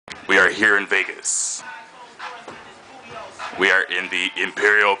We are here in Vegas. We are in the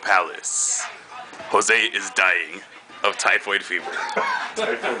Imperial Palace. Jose is dying of typhoid fever.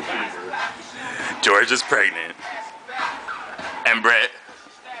 Typhoid fever. George is pregnant. And Brett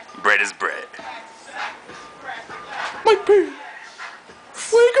is Brett. Mike P.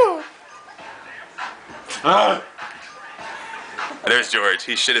 Wake up! There's George.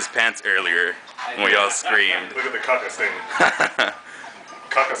 He shit his pants earlier when we all screamed. Look at the caca stain.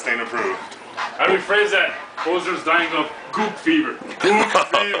 Caca stain approved. How do we phrase that? Bozer's dying of goop fever. Goop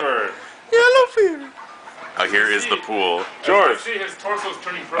fever. Yellow fever. Oh, here is the pool. George. See, his torso's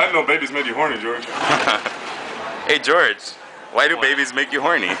turning I red. didn't know babies made you horny, George. Hey, George. Why do babies make you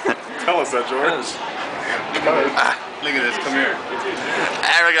horny? Tell us that, George. Look at this, come here.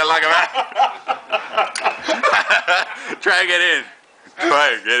 I'm gonna lock him out. Try and get in.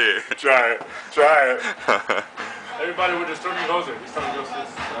 Try and get in. Try it. Try it. Everybody with disturbing Jose. He's telling us this.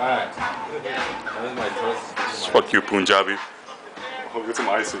 Alright. That was my toast. Fuck you, Punjabi. I'll get some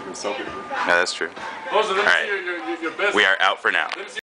ice so you can soak it. Yeah, that's true. Jose, let me Alright. see your best. We are out for now. Let me see